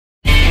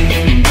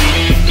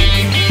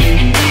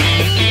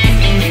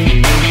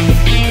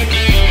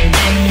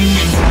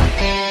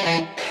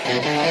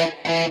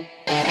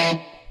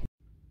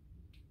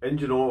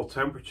engine oil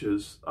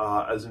temperatures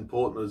are as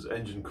important as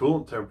engine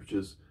coolant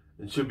temperatures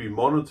and should be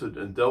monitored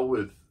and dealt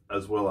with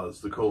as well as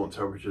the coolant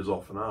temperatures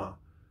often are.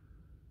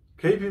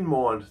 Keep in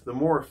mind, the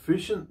more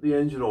efficient the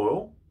engine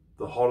oil,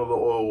 the hotter the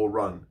oil will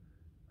run.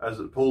 As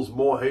it pulls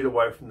more heat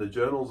away from the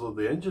journals of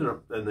the engine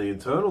and the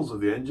internals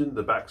of the engine,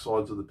 the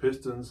backsides of the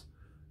pistons,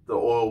 the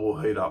oil will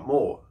heat up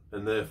more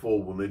and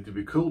therefore will need to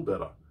be cooled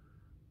better.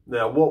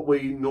 Now, what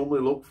we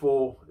normally look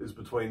for is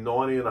between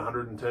 90 and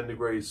 110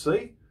 degrees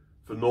C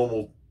for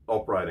normal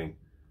operating.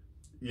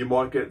 You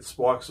might get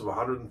spikes of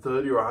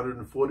 130 or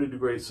 140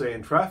 degrees C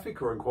in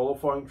traffic or in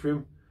qualifying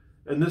trim,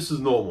 and this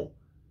is normal.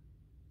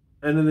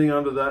 Anything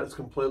under that is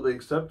completely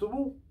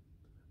acceptable.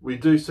 We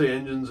do see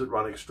engines that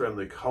run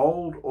extremely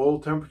cold oil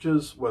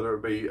temperatures, whether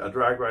it be a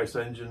drag race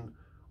engine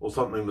or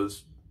something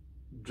that's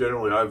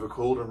generally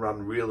overcooled and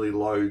run really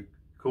low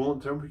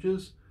coolant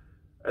temperatures.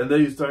 And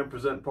these don't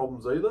present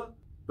problems either,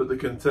 but the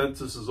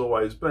consensus has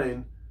always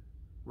been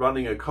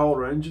running a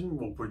colder engine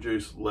will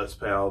produce less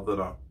power than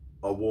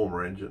a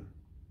warmer engine.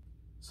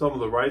 Some of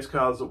the race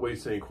cars that we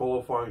see in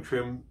qualifying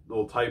trim,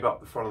 they'll tape up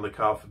the front of the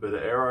car for better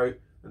aero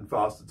and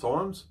faster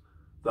times.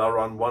 They'll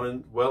run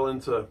well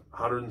into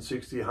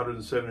 160,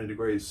 170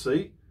 degrees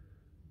C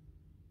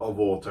of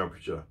oil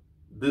temperature.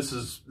 This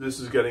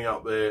is getting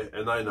up there,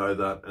 and they know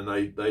that, and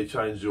they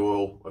change the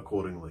oil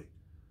accordingly.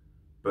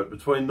 But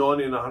between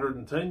 90 and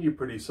 110, you're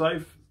pretty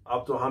safe.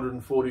 Up to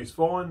 140 is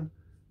fine,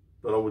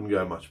 but I wouldn't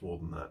go much more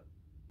than that.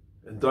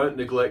 And don't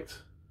neglect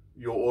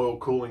your oil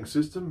cooling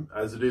system,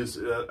 as it is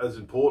as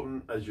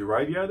important as your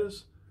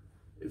radiators.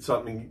 It's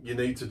something you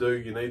need to do,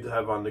 you need to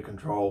have under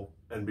control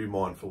and be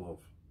mindful of.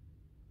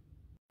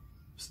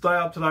 Stay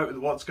up to date with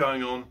what's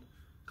going on.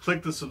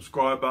 Click the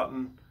subscribe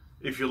button.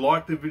 If you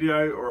liked the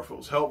video or if it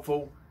was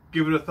helpful,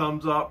 give it a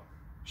thumbs up,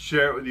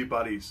 share it with your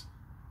buddies.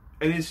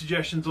 Any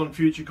suggestions on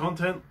future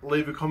content,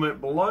 leave a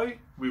comment below.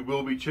 We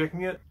will be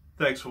checking it.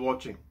 Thanks for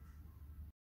watching.